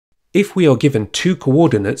If we are given two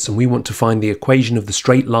coordinates and we want to find the equation of the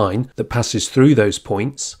straight line that passes through those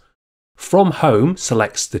points, from home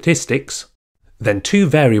select statistics, then two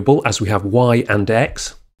variable as we have y and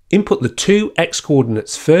x. Input the two x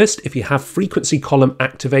coordinates first. If you have frequency column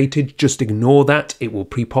activated, just ignore that, it will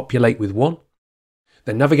pre-populate with 1.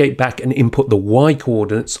 Then navigate back and input the y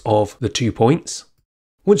coordinates of the 2 points.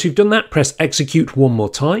 Once you've done that, press execute one more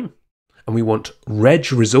time, and we want reg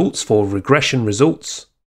results for regression results.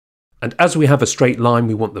 And as we have a straight line,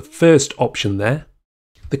 we want the first option there.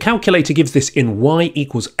 The calculator gives this in y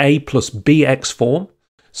equals a plus bx form.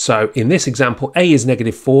 So in this example, a is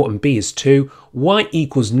 -4 and b is 2. Y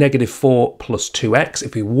equals -4 plus 2x.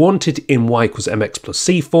 If we want it in y equals mx plus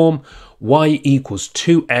c form, y equals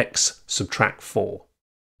 2x subtract 4.